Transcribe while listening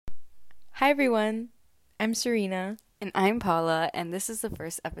Hi everyone, I'm Serena. And I'm Paula, and this is the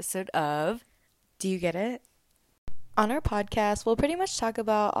first episode of Do You Get It? On our podcast, we'll pretty much talk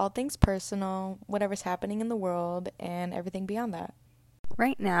about all things personal, whatever's happening in the world, and everything beyond that.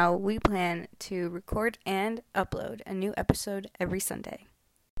 Right now, we plan to record and upload a new episode every Sunday.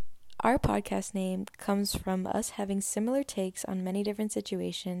 Our podcast name comes from us having similar takes on many different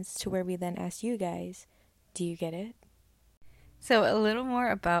situations to where we then ask you guys, do you get it? So a little more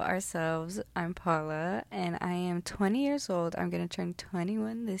about ourselves. I'm Paula, and I am 20 years old. I'm going to turn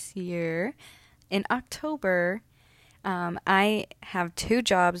 21 this year. In October, I have 2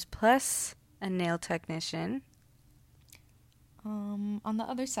 jobs plus a nail technician. On the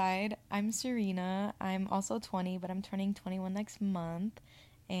other side, I'm Serena. I'm also 20, but I'm turning 21 next month.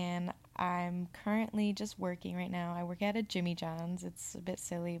 And I'm currently just working right now. I work at a Jimmy John's. It's a bit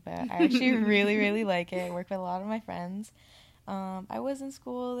silly, but I actually really like it. I work with a lot of my friends. I was in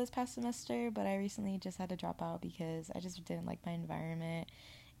school this past semester, but I recently just had to drop out because I just didn't like my environment,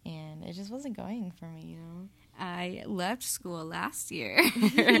 and it just wasn't going for me, I left school last year.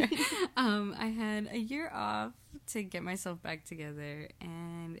 I had a year off to get myself back together,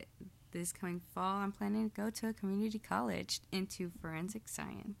 and this coming fall, I'm planning to go to a community college into forensic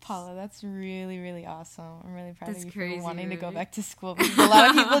science. Paula, that's really awesome. I'm really proud of you crazy, for wanting right? to go back to school, because a lot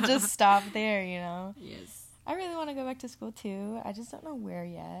of people just stop there, Yes. I really want to go back to school too. I just don't know where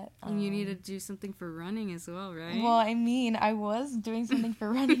yet. And you need to do something for running as well, right? Well, I mean, I was doing something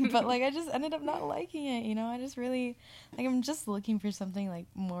for running, but I just ended up not liking it, I just really, I'm just looking for something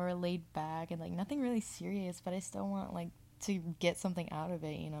more laid back and nothing really serious, but I still want to get something out of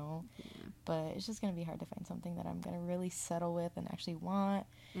it, Yeah. But it's just going to be hard to find something that I'm going to really settle with and actually want.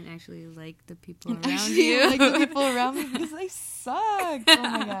 And actually like the people And around actually you. like the people around me, because they suck. Oh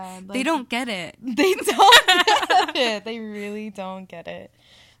my God. They don't get it. They don't get it. They really don't get it.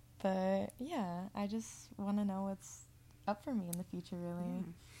 But yeah, I just want to know what's up for me in the future,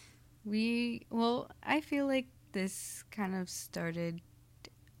 really. I feel like this kind of started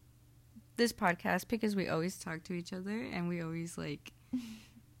this podcast because we always talk to each other and we always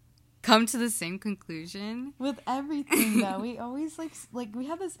come to the same conclusion With everything, though, we always we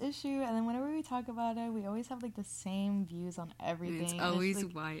have this issue, and then whenever we talk about it, we always have the same views on everything. It's always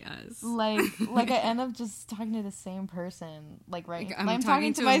why us. I end up just talking to the same person, right? I'm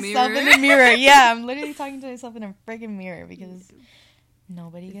talking to a myself mirror. in a mirror. Yeah, I'm literally talking to myself in a freaking mirror because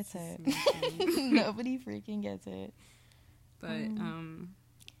nobody gets it. Nobody freaking gets it. But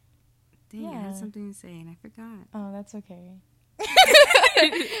dang, I had something to say and I forgot. Oh, that's okay.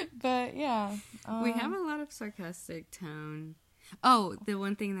 But yeah, we have a lot of sarcastic tone. Oh, the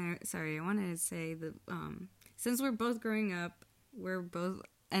one thing I wanted to say that since we're both growing up, we're both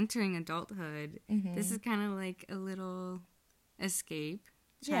entering adulthood. Mm-hmm. This is kind of like a little escape,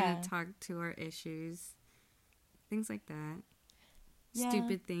 trying to talk to our issues, things like that. Yeah.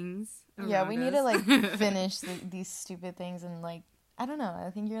 Stupid things. Yeah, we need us. to finish these stupid things, and I don't know.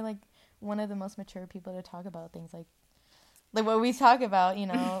 I think you're one of the most mature people to talk about things like what we talk about.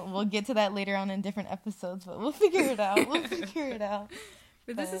 We'll get to that later on in different episodes, but we'll figure it out.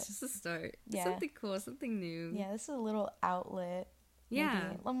 But this is just a start. Yeah. Something cool, something new. Yeah, this is a little outlet. Yeah.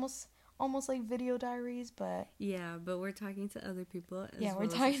 Maybe almost like video diaries, but yeah, but we're talking to other people. We're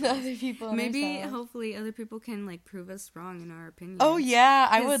talking to other people. Maybe, hopefully, other people can prove us wrong in our opinions. Oh yeah,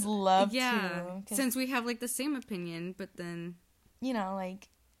 I would love to. Since we have the same opinion, but then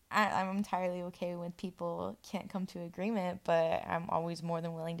I'm entirely okay when people can't come to agreement, but I'm always more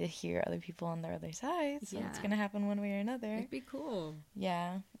than willing to hear other people on their other side. So it's gonna happen one way or another. It'd be cool.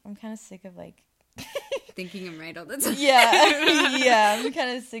 Yeah, I'm kind of sick of thinking I'm right all the time. Yeah, I'm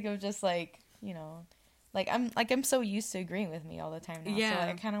kind of sick of just I'm so used to agreeing with me all the time now. Yeah.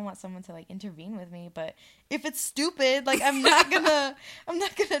 So I kind of want someone to intervene with me, but if it's stupid, I'm not gonna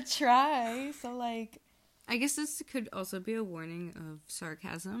try. So I guess this could also be a warning of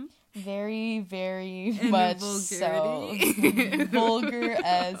sarcasm. Very, very and much so. Vulgar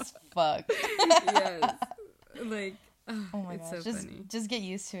as fuck. Yes. Oh my it's gosh. so funny. Just get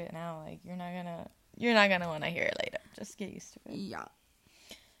used to it now. You're not gonna want to hear it later. Just get used to it. Yeah.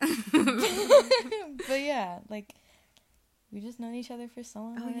 But yeah, we just known each other for so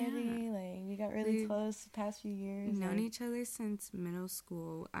long already. Yeah. We got really close the past few years. We've known each other since middle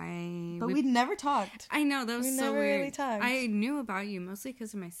school. But we never talked. I know, that was so never weird. really talked. I knew about you mostly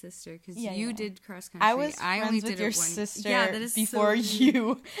because of my sister, because you did cross country. I was only friends did with your it sister that is before so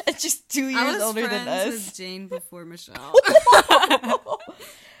you. Just 2 years older than us. I was friends with Jane before Michelle.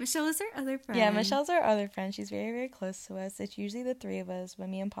 Michelle is our other friend. Yeah, Michelle's our other friend. She's very, very close to us. It's usually the 3 of us, but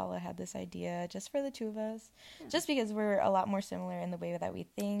me and Paula had this idea just for the 2 of us. Yeah. Just because we're a lot lot more similar in the way that we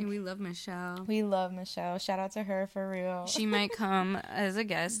think. And we love Michelle. We love Michelle. Shout out to her for real. She might come as a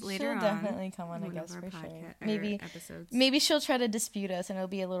guest later on. She'll definitely come on a guest for sure. Episodes. Maybe she'll try to dispute us, and it'll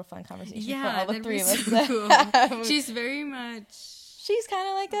be a little fun conversation for Yeah, all the that'd three be of so us. cool. She's very much She's kind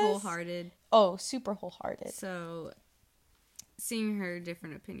of like us. wholehearted. Oh, super wholehearted. So seeing her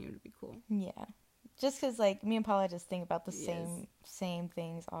different opinion would be cool. Yeah. Just because, like, me and Paula just think about the Yes. same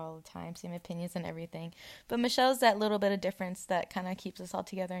things all the time, same opinions and everything. But Michelle's that little bit of difference that kind of keeps us all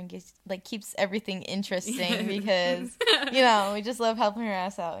together and keeps everything interesting because, you know, we just love helping her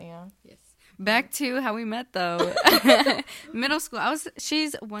ass out, you know? Yes. Back to how we met, though. Middle school.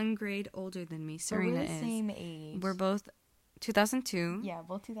 She's 1 grade older than me. Serena we're the is. Same age. We're both 2002. Yeah,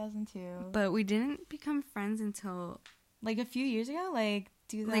 both 2002. But we didn't become friends until like a few years ago, like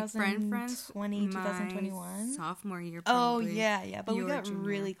 2020, 2021. Sophomore year, Oh, probably. yeah. But we got junior.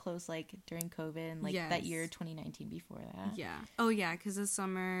 really close, like, during COVID and, like, that Yes. year 2019 before that. Yeah. Oh, yeah, because of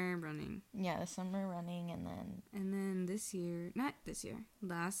summer running. Yeah, the summer running and then... And then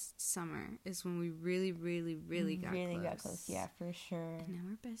last summer is when we really got close. Yeah, for sure. And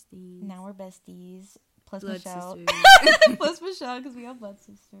now we're besties. Plus Blood Michelle. sisters. Plus Michelle, because we have blood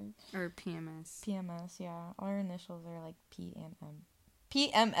sisters. Or PMS. PMS, yeah. Our initials are like P and M.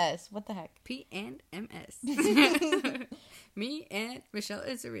 PMS, what the heck? P and MS. Me and Michelle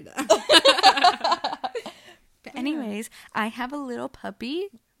and Serena. But anyways, I have a little puppy,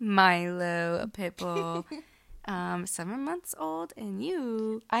 Milo, a pit bull. 7 months old, and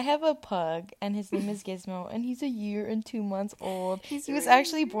you. I have a pug, and his name is Gizmo, and he's 1 year and 2 months old. He was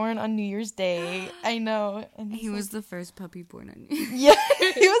actually born on New Year's Day. I know. And he was the first puppy born on New Year's. Yeah,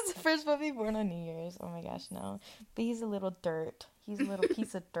 he was the first puppy born on New Year's. Oh my gosh, no. But he's a little dirt. He's a little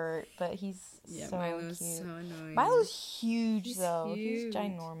piece of dirt, but he's so Milo's cute. so annoying. Milo's huge, though. Huge. He's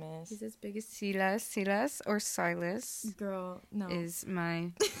ginormous. He's as big as Silas or Silas. Girl, no. Is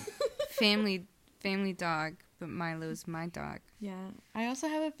my family dog, but Milo's my dog. Yeah. I also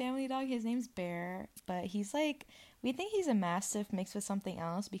have a family dog. His name's Bear, but he's like, we think he's a Mastiff mixed with something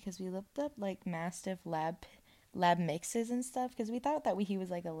else because we looked up like Mastiff lab mixes and stuff because we thought that he was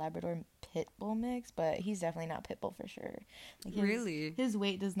like a Labrador pit bull mix, but he's definitely not pit bull for sure. Like Really? His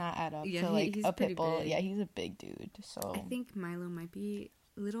weight does not add up to like he's a pit bull. big. Yeah, he's a big dude. So I think Milo might be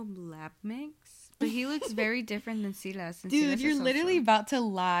a little lab mix, but he looks very different than Silas. Dude, Silas you're is literally also... about to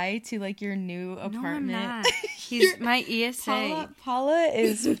lie to like your new apartment. No, I'm not. He's my ESA. Paula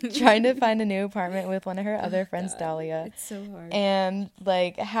is trying to find a new apartment with one of her other friends, Dahlia. It's so hard. And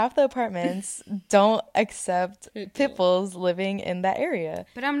like half the apartments don't accept pit bulls living in that area.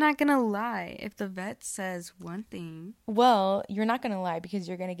 But I'm not gonna lie. If the vet says one thing, well, you're not gonna lie because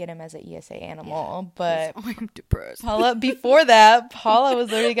you're gonna get him as an ESA animal. But I'm depressed. Before that, Paula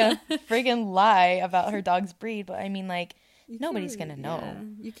was literally gonna freaking lie about her dog's breed. But I mean, like, nobody's gonna know. Yeah.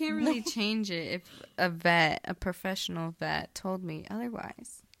 You can't really change it if a professional vet told me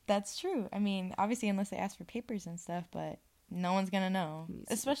otherwise. That's true. I mean, obviously, unless they ask for papers and stuff, but no one's gonna know.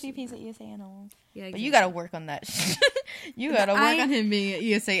 Especially if he's an ESA animal. Yeah, exactly. But you gotta work on that. You gotta work on him being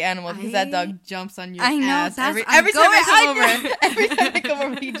an ESA animal because that dog jumps on your ass every time I come over. Every time I come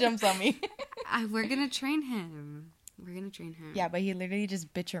over, he jumps on me. We're gonna train him. Yeah, but he literally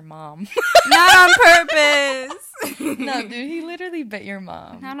just bit your mom. Not on purpose. No, dude, he literally bit your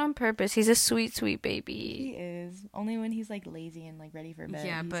mom. Not on purpose. He's a sweet, sweet baby. He is. Only when he's like lazy and like ready for bed.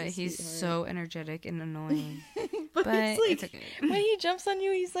 Yeah, but he's so energetic and annoying. but it's okay. When he jumps on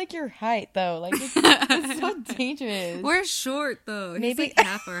you, he's like your height though. Like it's so dangerous. We're short though. Maybe he's like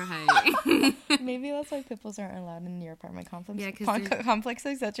half our height. Maybe that's why pit bulls aren't allowed in your apartment complex. Yeah, because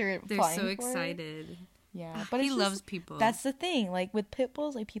complexes that you're applying so for. excited. Yeah, but he loves people. That's the thing. Like with pit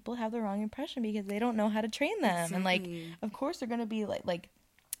bulls, like people have the wrong impression because they don't know how to train them, and like of course they're gonna be like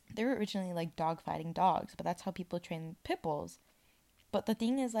they were originally like dog fighting dogs, but that's how people train pit bulls. But the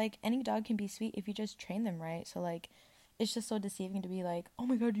thing is, like, any dog can be sweet if you just train them right. So like, it's just so deceiving to be like, oh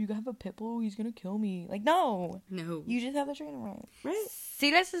my god, you have a pit bull, he's gonna kill me. Like, no, you just have to train him right.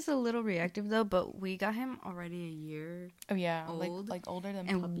 Silas is a little reactive though, but we got him already a year. Oh yeah, old, like older than.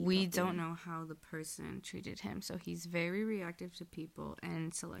 And we don't know how the person treated him, so he's very reactive to people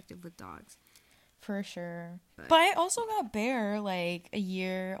and selective with dogs. For sure. But I also got Bear like a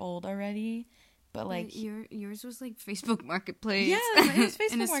year old already. But like yours was like Facebook Marketplace. Yeah, it was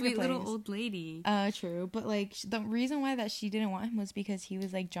Facebook and a Marketplace. Sweet little old lady. True. But like the reason why that she didn't want him was because he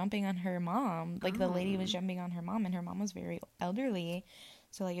was like jumping on her mom. Like the lady was jumping on her mom, and her mom was very elderly,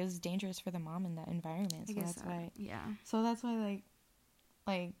 so like it was dangerous for the mom in that environment. So that's why. Yeah. So that's why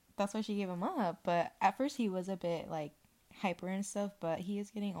like that's why she gave him up. But at first he was a bit like hyper and stuff, but he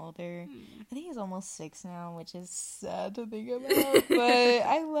is getting older. I think he's almost 6 now, which is sad to think about. But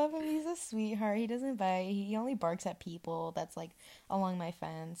I love him. He's a sweetheart. He doesn't bite. He only barks at people that's like along my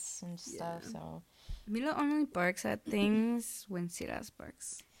fence and stuff. So Milo only barks at things when Silas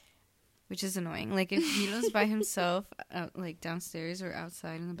barks, which is annoying. Like if Milo's by himself, like downstairs or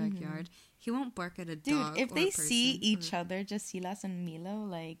outside in the backyard, he won't bark at a dog. Dude, if or they a person. see each other, just Silas and Milo,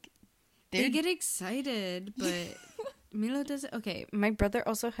 like they get excited, but Milo doesn't. Okay, my brother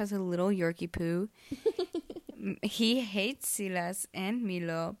also has a little Yorkie poo. He hates Silas and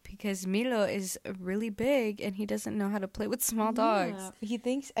Milo because Milo is really big and he doesn't know how to play with small dogs. I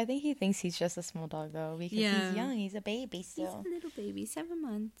think he thinks he's just a small dog though, because he's young. He's a baby still. He's a little baby, 7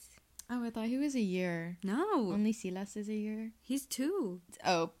 months. Oh, I thought he was a year. No, only Silas is a year. He's 2.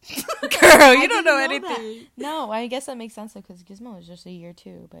 Oh, girl, you don't know anything. No, I guess that makes sense because Gizmo is just a year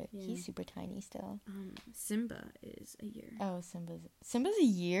too, but he's super tiny still. Simba is a year. Oh, Simba's a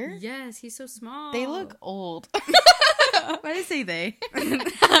year? Yes, he's so small. They look old. Why did I say they?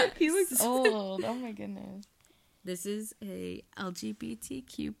 He looks old. Oh my goodness. This is a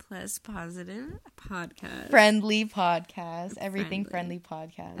LGBTQ plus positive podcast. Friendly podcast. Everything friendly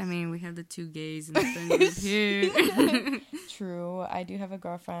podcast. I mean, we have the 2 gays in the friend group here. True. I do have a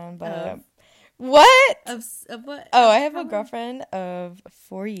girlfriend, but... What? Of what? Oh, I have a girlfriend of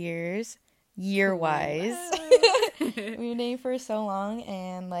 4 years. Year-wise. Wow. We were dating for so long,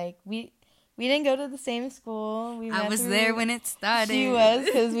 and, like, we didn't go to the same school. I was there when it started. She was,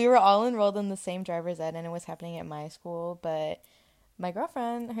 because we were all enrolled in the same driver's ed, and it was happening at my school. But my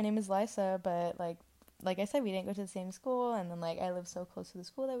girlfriend, her name is Lisa, but like I said, we didn't go to the same school. And then like I lived so close to the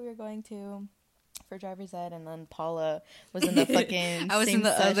school that we were going to for driver's ed, and then Paula was in the fucking I was in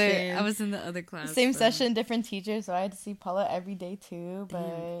the other class. Same session, different teachers, so I had to see Paula every day too.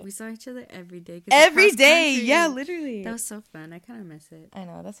 But we saw each other every day. Every day, yeah, literally. That was so fun. I kind of miss it. I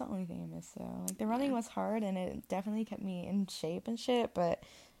know, that's the only thing I miss though. Like the running was hard, and it definitely kept me in shape and shit, but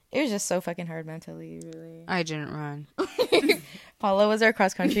it was just so fucking hard mentally, really. I didn't run. Paula was our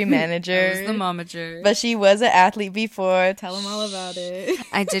cross-country manager. I was the momager. But she was an athlete before. Tell them all about it.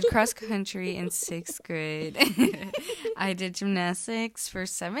 I did cross-country in 6th grade. I did gymnastics for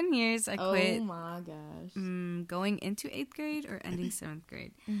 7 years. I quit. Oh my gosh. Going into 8th grade or ending 7th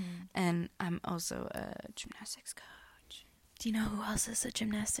grade. And I'm also a gymnastics coach. Do you know who else is a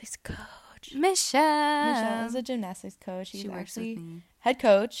gymnastics coach? Michelle is a gymnastics coach. She's works actually with me. Head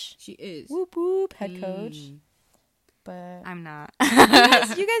coach. She is. Whoop whoop, head coach. But I'm not. you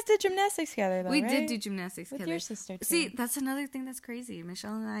guys did gymnastics together, though, We right? did do gymnastics with together. your sister, too. See, that's another thing that's crazy.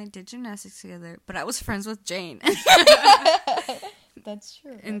 Michelle and I did gymnastics together, but I was friends with Jane. That's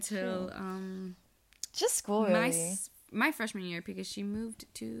true. Until just school, really. My freshman year, because she moved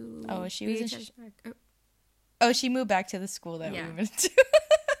to. Oh, she was in. Oh, she moved back to the school that Yeah. we went to.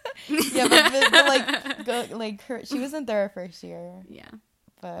 Yeah, but she wasn't there her first year. Yeah.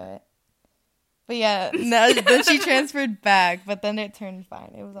 But yeah, no, then she transferred back, but then it turned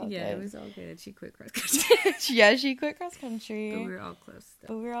fine. It was all good. Yeah, it was all good. She quit cross country. Yeah, she quit cross country. But we were all close still.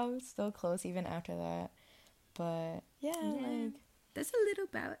 But we were all still close even after that. But yeah, like that's a little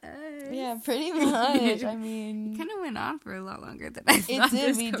about us. Yeah, pretty much. I mean, it kind of went on for a lot longer than I thought.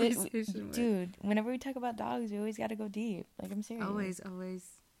 It did. Dude, whenever we talk about dogs, we always got to go deep. Like, I'm serious. Always.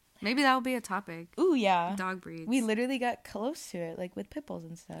 Maybe that'll be a topic. Ooh, yeah. Dog breeds. We literally got close to it, like with pit bulls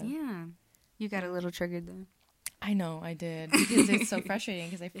and stuff. Yeah. You got a little triggered though. I know, I did. Because it's so frustrating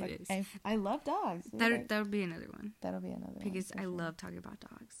because I love dogs. That'll be another one. That'll be another one. Because I love talking about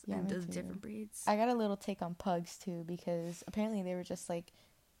dogs. Yeah, and me those too. different breeds. I got a little take on pugs too, because apparently they were just like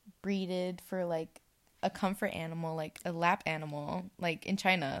breeded for like a comfort animal, like a lap animal, like in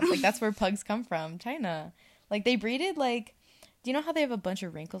China. Like that's where pugs come from, China. Like they breeded like, do you know how they have a bunch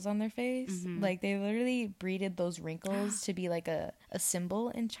of wrinkles on their face? Mm-hmm. Like they literally breeded those wrinkles to be like a symbol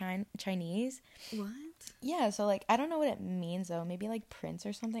in Chinese. What? Yeah, so like I don't know what it means though. Maybe like prince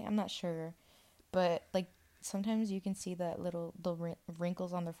or something. I'm not sure, but like sometimes you can see that the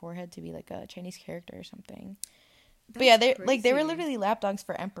wrinkles on their forehead to be like a Chinese character or something. But yeah, they were literally lapdogs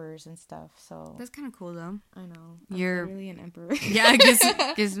for emperors and stuff. So that's kind of cool though. I know. You're literally an emperor. Yeah,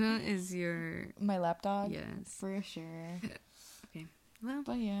 Gizmo is my lapdog. Yes, for sure. Okay, well,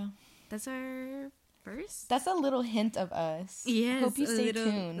 but yeah, that's our first. That's a little hint of us. Yes, hope you stay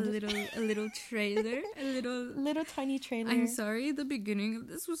tuned. A little trailer, little tiny trailer. I'm sorry, the beginning of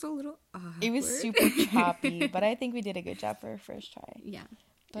this was a little awkward. It was super choppy, but I think we did a good job for our first try. Yeah.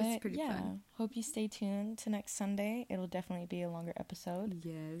 But it's pretty fun. Hope you stay tuned to next Sunday. It'll definitely be a longer episode.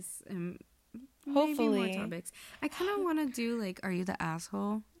 Yes. Hopefully. maybe more topics. I kind of want to do like, are you the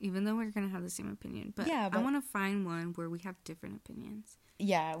asshole? Even though we're gonna have the same opinion, but I want to find one where we have different opinions.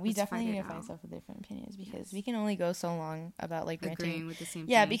 Yeah, we definitely need to find stuff with different opinions because we can only go so long about like agreeing with the same.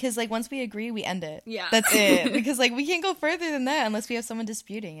 Yeah, because like once we agree, we end it. Yeah, that's it. Because like we can't go further than that unless we have someone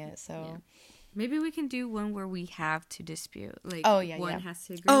disputing it. So maybe we can do one where we have to dispute. Like, one has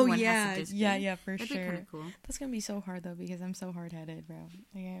to agree. One has to dispute. Yeah, for That'd sure. Be kind of cool. That's gonna be so hard though because I'm so hard headed, bro.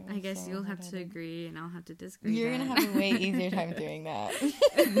 Like, I guess you'll have to agree and I'll have to disagree. You're gonna have a way easier time doing that.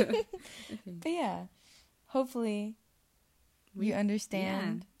 Okay. But yeah, hopefully you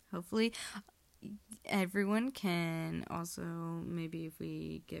understand. Yeah. Hopefully, everyone can also, maybe if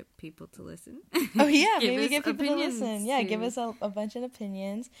we get people to listen. Oh, yeah, maybe get people to listen. Yeah, give us a bunch of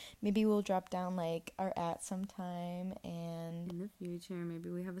opinions. Maybe we'll drop down, like, our @ sometime, and... in the future, maybe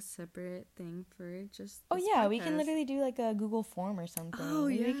we have a separate thing for just Oh, yeah, podcast. We can literally do, like, a Google form or something. Oh,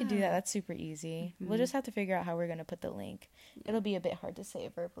 maybe we could do that. That's super easy. Mm-hmm. We'll just have to figure out how we're going to put the link. Yeah. It'll be a bit hard to say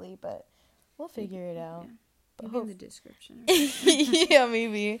verbally, but we'll figure it out. Yeah. Maybe in the description. Yeah,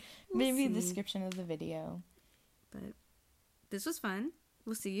 maybe. Maybe the description of the video. But this was fun.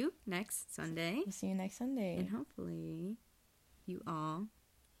 We'll see you next Sunday. And hopefully you all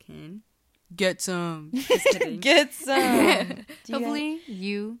can get some. Get some. Hopefully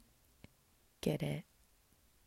you get it.